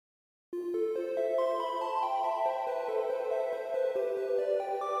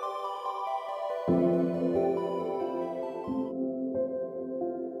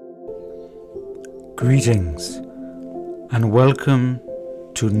Greetings and welcome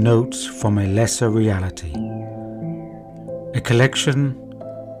to Notes from a Lesser Reality, a collection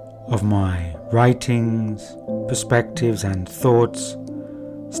of my writings, perspectives and thoughts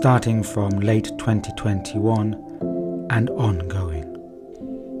starting from late 2021 and ongoing.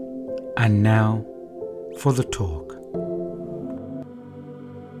 And now for the talk.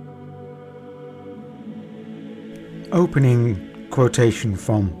 Opening quotation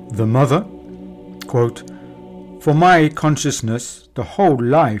from The Mother, quote, "For my consciousness, the whole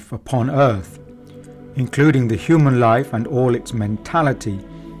life upon earth, including the human life and all its mentality,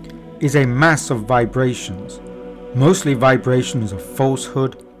 is a mass of vibrations, mostly vibrations of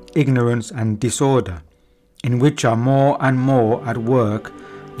falsehood, ignorance and disorder, in which are more and more at work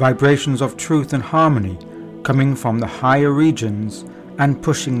vibrations of truth and harmony coming from the higher regions and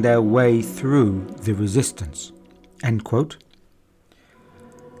pushing their way through the resistance." End quote.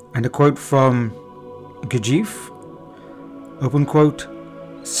 And a quote from Gurdjieff, open quote,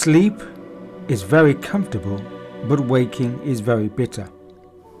 "Sleep is very comfortable, but waking is very bitter."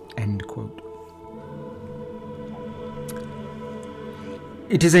 End quote.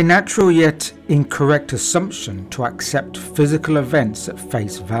 It is a natural yet incorrect assumption to accept physical events at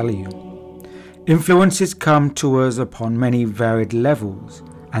face value. Influences come to us upon many varied levels,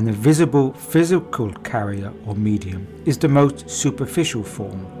 and the visible physical carrier or medium is the most superficial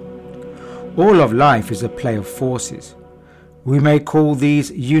form. All of life is a play of forces. We may call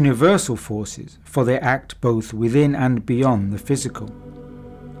these universal forces, for they act both within and beyond the physical.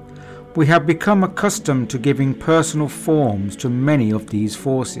 We have become accustomed to giving personal forms to many of these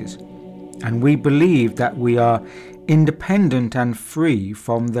forces, and we believe that we are independent and free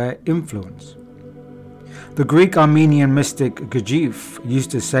from their influence. The Greek-Armenian mystic Gurdjieff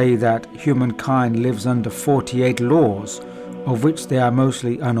used to say that humankind lives under 48 laws, of which they are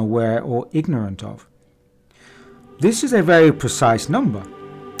mostly unaware or ignorant of. This is a very precise number,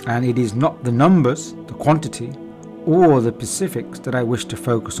 and it is not the numbers, the quantity, or the specifics that I wish to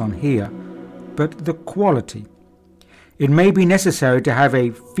focus on here, but the quality. It may be necessary to have a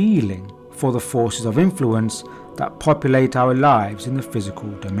feeling for the forces of influence that populate our lives in the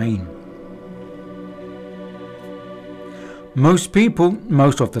physical domain. Most people,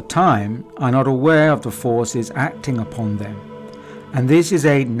 most of the time, are not aware of the forces acting upon them, and this is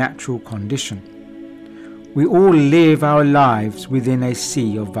a natural condition. We all live our lives within a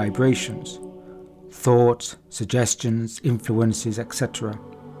sea of vibrations, thoughts, suggestions, influences, etc.,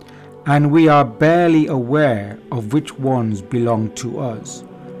 and we are barely aware of which ones belong to us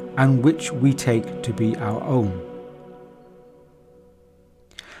and which we take to be our own.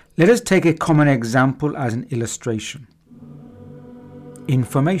 Let us take a common example as an illustration.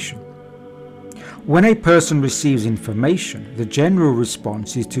 Information. When a person receives information, the general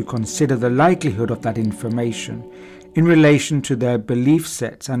response is to consider the likelihood of that information in relation to their belief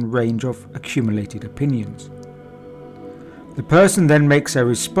sets and range of accumulated opinions. The person then makes a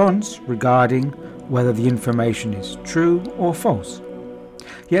response regarding whether the information is true or false.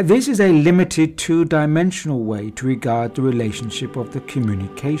 Yet this is a limited two-dimensional way to regard the relationship of the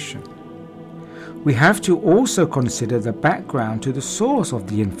communication. We have to also consider the background to the source of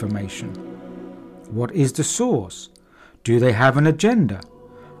the information. What is the source? Do they have an agenda?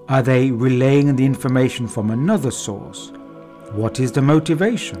 Are they relaying the information from another source? What is the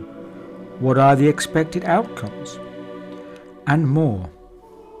motivation? What are the expected outcomes? And more.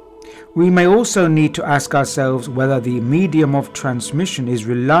 We may also need to ask ourselves whether the medium of transmission is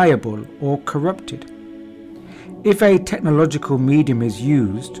reliable or corrupted. If a technological medium is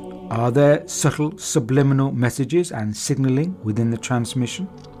used, are there subtle subliminal messages and signaling within the transmission?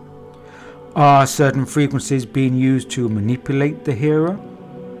 Are certain frequencies being used to manipulate the hearer?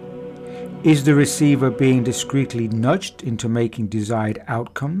 Is the receiver being discreetly nudged into making desired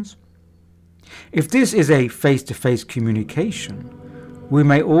outcomes? If this is a face-to-face communication, we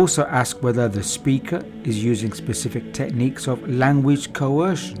may also ask whether the speaker is using specific techniques of language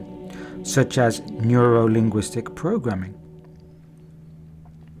coercion, such as neuro-linguistic programming.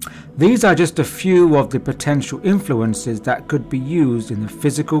 These are just a few of the potential influences that could be used in the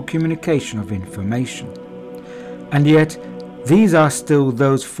physical communication of information. And yet, these are still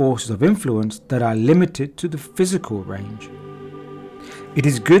those forces of influence that are limited to the physical range. It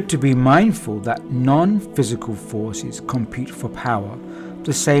is good to be mindful that non-physical forces compete for power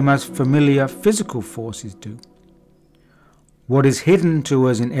the same as familiar physical forces do. What is hidden to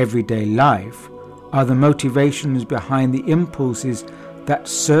us in everyday life are the motivations behind the impulses that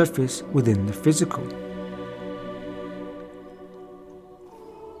surface within the physical.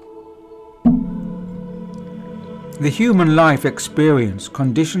 The human life experience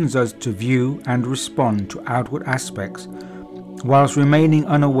conditions us to view and respond to outward aspects whilst remaining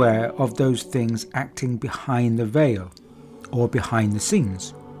unaware of those things acting behind the veil or behind the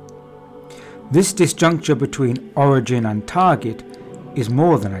scenes. This disjuncture between origin and target is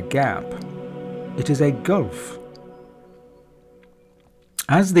more than a gap. It is a gulf.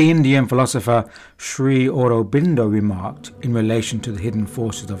 As the Indian philosopher Sri Aurobindo remarked in relation to the hidden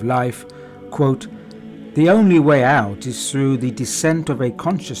forces of life, quote, "The only way out is through the descent of a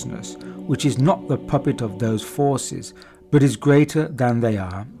consciousness which is not the puppet of those forces, but is greater than they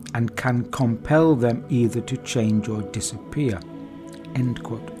are and can compel them either to change or disappear." End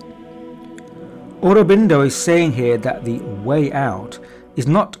quote. Aurobindo is saying here that the way out is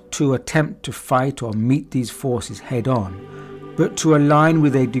not to attempt to fight or meet these forces head on, but to align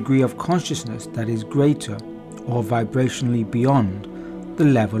with a degree of consciousness that is greater or vibrationally beyond the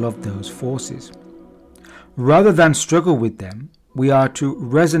level of those forces. Rather than struggle with them, we are to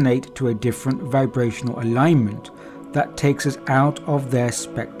resonate to a different vibrational alignment that takes us out of their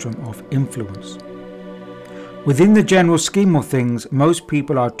spectrum of influence. Within the general scheme of things, most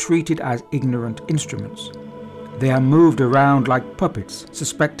people are treated as ignorant instruments. They are moved around like puppets,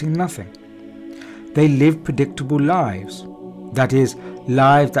 suspecting nothing. They live predictable lives, that is,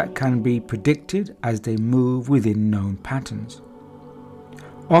 lives that can be predicted as they move within known patterns.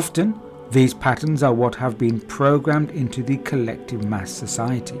 Often, these patterns are what have been programmed into the collective mass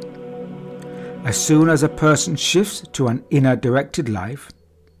society. As soon as a person shifts to an inner directed life,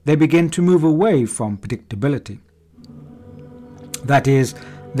 they begin to move away from predictability. That is,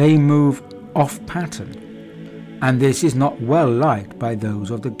 they move off pattern, and this is not well liked by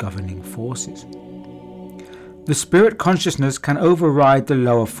those of the governing forces. The spirit consciousness can override the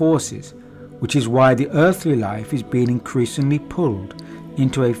lower forces, which is why the earthly life is being increasingly pulled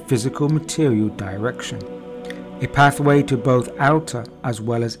into a physical material direction, a pathway to both outer as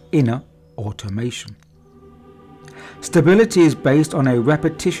well as inner automation. Stability is based on a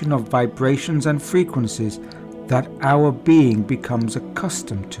repetition of vibrations and frequencies that our being becomes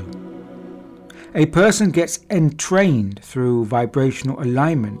accustomed to. A person gets entrained through vibrational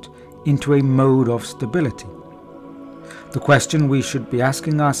alignment into a mode of stability. The question we should be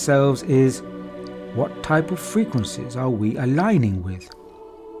asking ourselves is, what type of frequencies are we aligning with?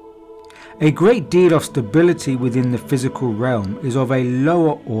 A great deal of stability within the physical realm is of a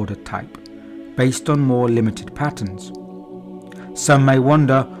lower order type, based on more limited patterns. Some may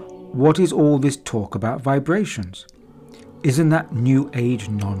wonder, what is all this talk about vibrations? Isn't that New Age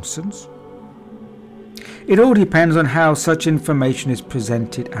nonsense? It all depends on how such information is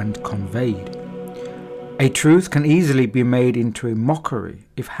presented and conveyed. A truth can easily be made into a mockery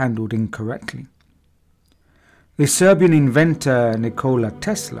if handled incorrectly. The Serbian inventor Nikola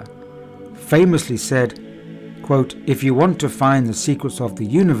Tesla famously said, quote, "If you want to find the secrets of the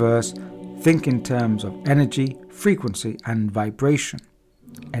universe, think in terms of energy, frequency, and vibration."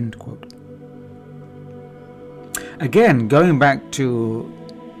 End quote. Again, going back to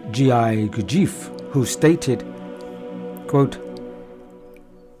Gurdjieff, who stated, quote,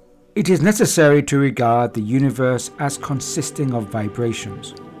 "It is necessary to regard the universe as consisting of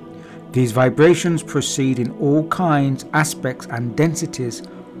vibrations. These vibrations proceed in all kinds, aspects, and densities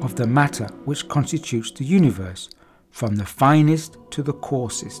of the matter which constitutes the universe, from the finest to the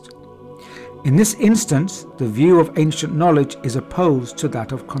coarsest. In this instance, the view of ancient knowledge is opposed to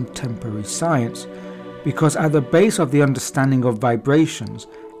that of contemporary science, because at the base of the understanding of vibrations,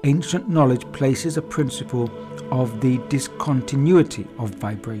 ancient knowledge places a principle of the discontinuity of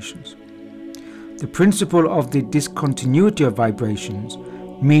vibrations. The principle of the discontinuity of vibrations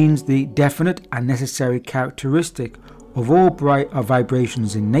means the definite and necessary characteristic of all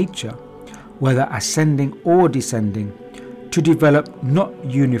vibrations in nature, whether ascending or descending, to develop not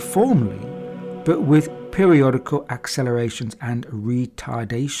uniformly, but with periodical accelerations and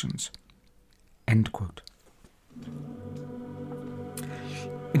retardations." End quote.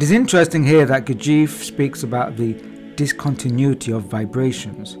 It is interesting here that Gurdjieff speaks about the discontinuity of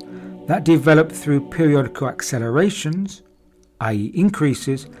vibrations that develop through periodical accelerations, i.e.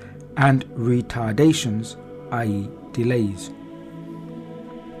 increases, and retardations, i.e. delays.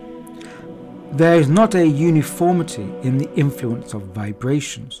 There is not a uniformity in the influence of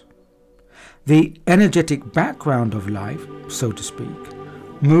vibrations. The energetic background of life, so to speak,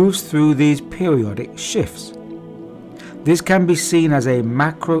 moves through these periodic shifts. This can be seen as a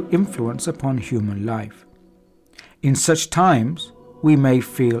macro influence upon human life. In such times, we may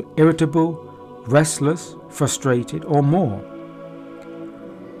feel irritable, restless, frustrated, or more.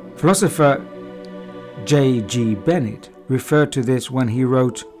 Philosopher J.G. Bennett referred to this when he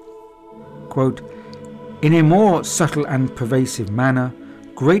wrote, quote, In a more subtle and pervasive manner,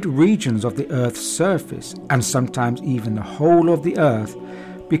 great regions of the Earth's surface, and sometimes even the whole of the Earth,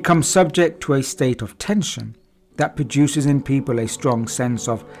 become subject to a state of tension that produces in people a strong sense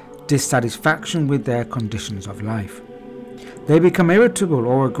of dissatisfaction with their conditions of life. They become irritable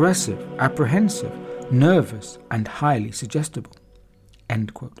or aggressive, apprehensive, nervous, and highly suggestible."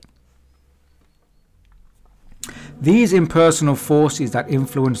 End quote. These impersonal forces that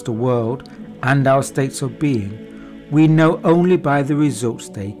influence the world and our states of being, we know only by the results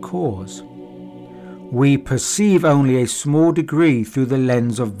they cause. We perceive only a small degree through the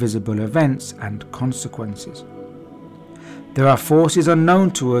lens of visible events and consequences. There are forces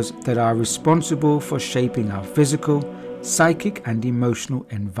unknown to us that are responsible for shaping our physical, psychic, and emotional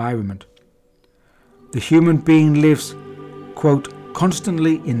environment. The human being lives, quote,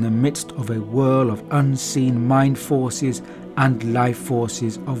 "constantly in the midst of a whirl of unseen mind forces and life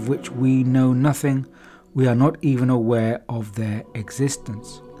forces of which we know nothing. We are not even aware of their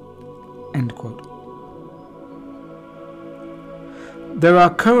existence." End quote. There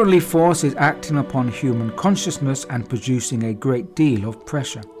are currently forces acting upon human consciousness and producing a great deal of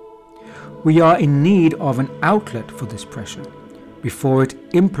pressure. We are in need of an outlet for this pressure before it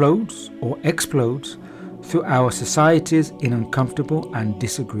implodes or explodes through our societies in uncomfortable and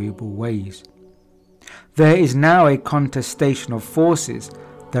disagreeable ways. There is now a contestation of forces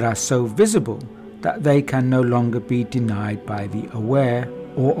that are so visible that they can no longer be denied by the aware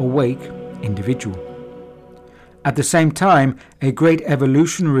or awake individual. At the same time, a great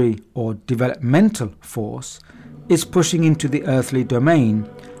evolutionary or developmental force is pushing into the earthly domain,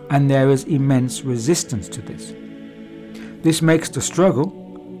 and there is immense resistance to this. This makes the struggle,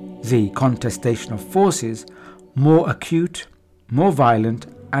 the contestation of forces, more acute, more violent,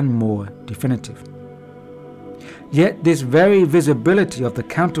 and more definitive. Yet this very visibility of the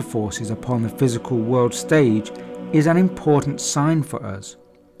counterforces upon the physical world stage is an important sign for us.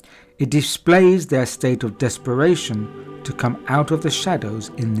 It displays their state of desperation to come out of the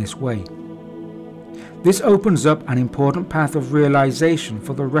shadows in this way. This opens up an important path of realization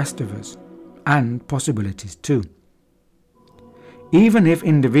for the rest of us, and possibilities too. Even if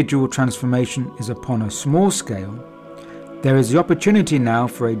individual transformation is upon a small scale, there is the opportunity now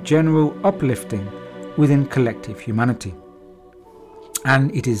for a general uplifting within collective humanity.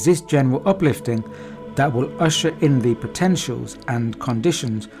 And it is this general uplifting that will usher in the potentials and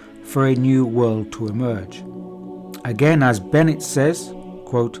conditions for a new world to emerge. Again, as Bennett says,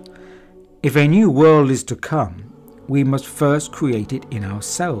 quote, "If a new world is to come, we must first create it in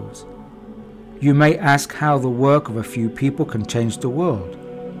ourselves. You may ask how the work of a few people can change the world.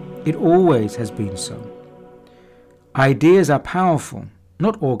 It always has been so. Ideas are powerful,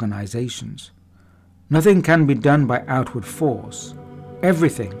 not organizations. Nothing can be done by outward force.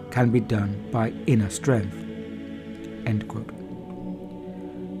 Everything can be done by inner strength." End quote.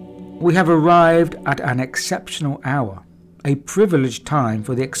 We have arrived at an exceptional hour, a privileged time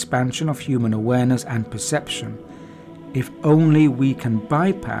for the expansion of human awareness and perception, if only we can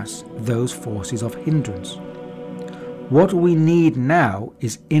bypass those forces of hindrance. What we need now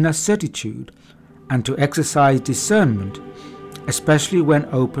is inner certitude and to exercise discernment, especially when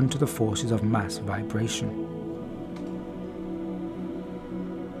open to the forces of mass vibration.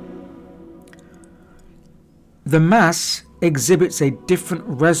 The mass exhibits a different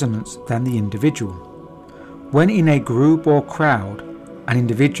resonance than the individual. When in a group or crowd, an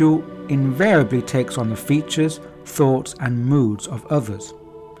individual invariably takes on the features, thoughts, and moods of others.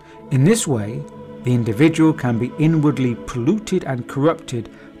 In this way, the individual can be inwardly polluted and corrupted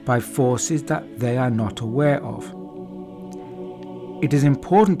by forces that they are not aware of. It is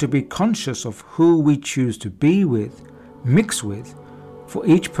important to be conscious of who we choose to be with, mix with, for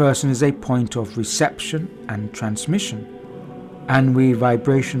each person is a point of reception and transmission, and we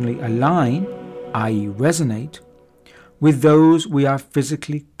vibrationally align, i.e. resonate, with those we are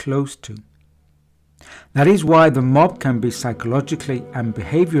physically close to. That is why the mob can be psychologically and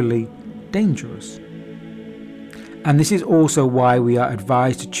behaviorally dangerous. And this is also why we are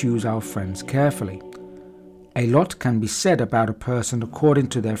advised to choose our friends carefully. A lot can be said about a person according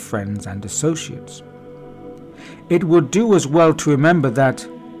to their friends and associates. It would do us well to remember that,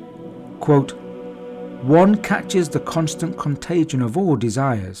 quote, "One catches the constant contagion of all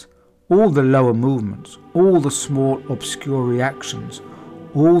desires, all the lower movements, all the small obscure reactions,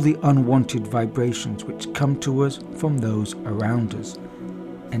 all the unwanted vibrations which come to us from those around us."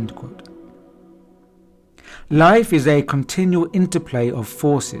 End quote. Life is a continual interplay of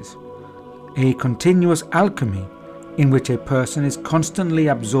forces, a continuous alchemy in which a person is constantly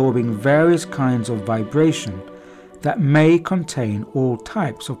absorbing various kinds of vibration that may contain all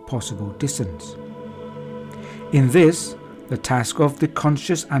types of possible dissonance. In this, the task of the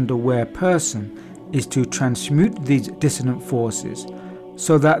conscious and aware person is to transmute these dissonant forces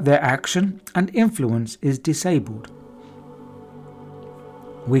so that their action and influence is disabled.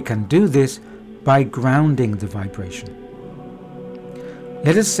 We can do this by grounding the vibration.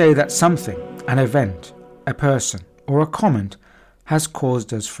 Let us say that something, an event, a person, or a comment has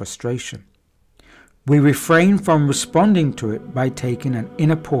caused us frustration. We refrain from responding to it by taking an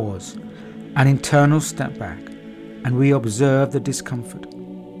inner pause, an internal step back, and we observe the discomfort.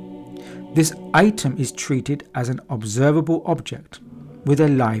 This item is treated as an observable object with a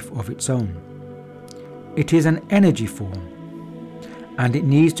life of its own. It is an energy form, and it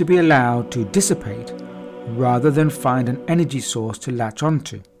needs to be allowed to dissipate rather than find an energy source to latch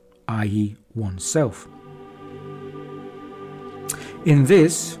onto, i.e. oneself. In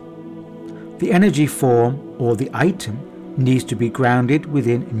this, the energy form or the item needs to be grounded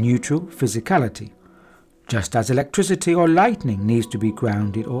within neutral physicality, just as electricity or lightning needs to be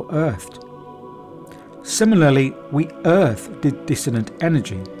grounded or earthed. Similarly, we earth the dissonant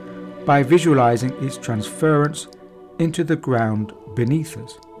energy by visualizing its transference into the ground beneath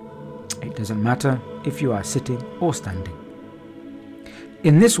us. It doesn't matter if you are sitting or standing.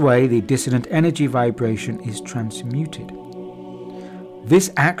 In this way, the dissonant energy vibration is transmuted.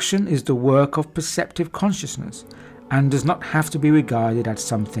 This action is the work of perceptive consciousness and does not have to be regarded as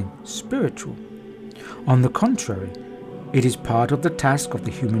something spiritual. On the contrary, it is part of the task of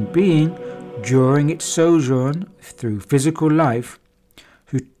the human being during its sojourn through physical life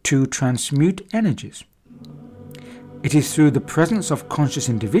to transmute energies. It is through the presence of conscious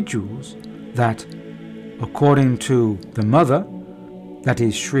individuals that, according to the mother, that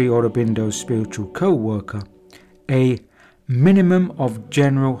is Sri Aurobindo's spiritual co-worker, a minimum of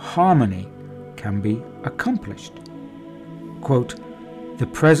general harmony can be accomplished. Quote, the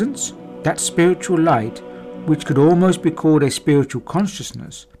presence, that spiritual light, which could almost be called a spiritual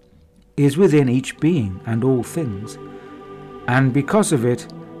consciousness, is within each being and all things, and because of it,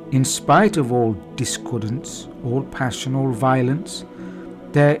 in spite of all discordance, all passion, all violence,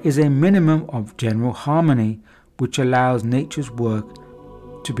 there is a minimum of general harmony which allows nature's work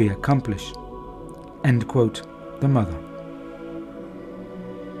to be accomplished. End quote, the mother.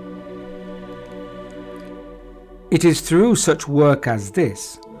 It is through such work as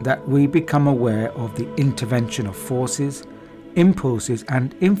this that we become aware of the intervention of forces, impulses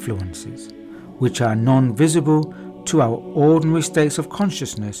and influences which are non-visible to our ordinary states of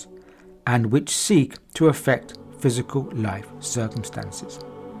consciousness and which seek to affect physical life circumstances.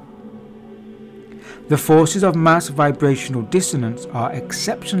 The forces of mass vibrational dissonance are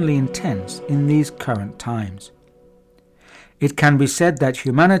exceptionally intense in these current times. It can be said that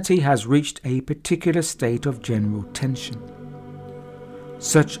humanity has reached a particular state of general tension.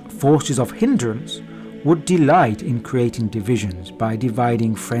 Such forces of hindrance would delight in creating divisions by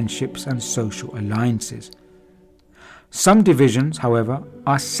dividing friendships and social alliances. Some divisions, however,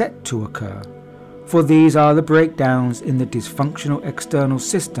 are set to occur, for these are the breakdowns in the dysfunctional external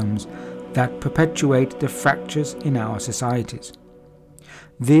systems that perpetuate the fractures in our societies.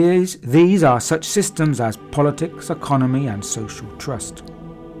 These are such systems as politics, economy, and social trust.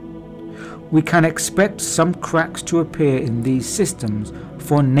 We can expect some cracks to appear in these systems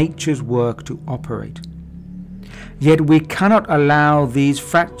for nature's work to operate. Yet we cannot allow these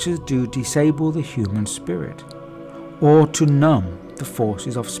fractures to disable the human spirit, or to numb the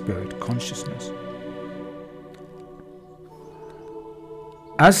forces of spirit consciousness.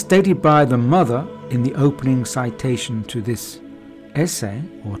 As stated by the mother in the opening citation to this essay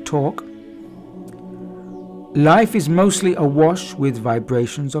or talk, life is mostly awash with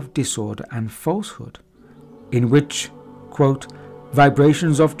vibrations of disorder and falsehood, in which, quote,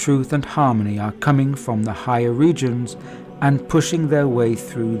 vibrations of truth and harmony are coming from the higher regions and pushing their way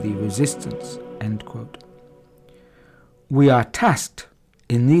through the resistance, end quote. We are tasked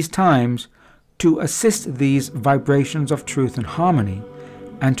in these times to assist these vibrations of truth and harmony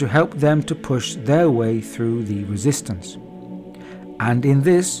and to help them to push their way through the resistance. And in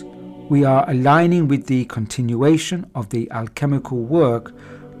this, we are aligning with the continuation of the alchemical work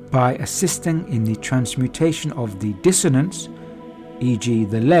by assisting in the transmutation of the dissonance, e.g.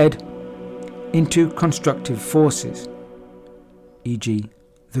 the lead, into constructive forces, e.g.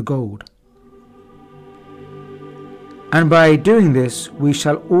 the gold. And by doing this, we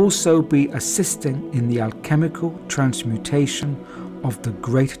shall also be assisting in the alchemical transmutation of the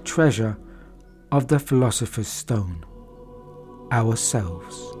great treasure of the philosopher's stone,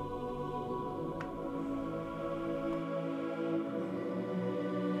 ourselves.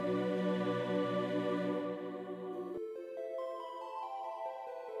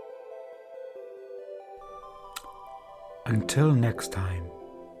 Until next time,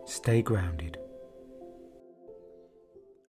 stay grounded.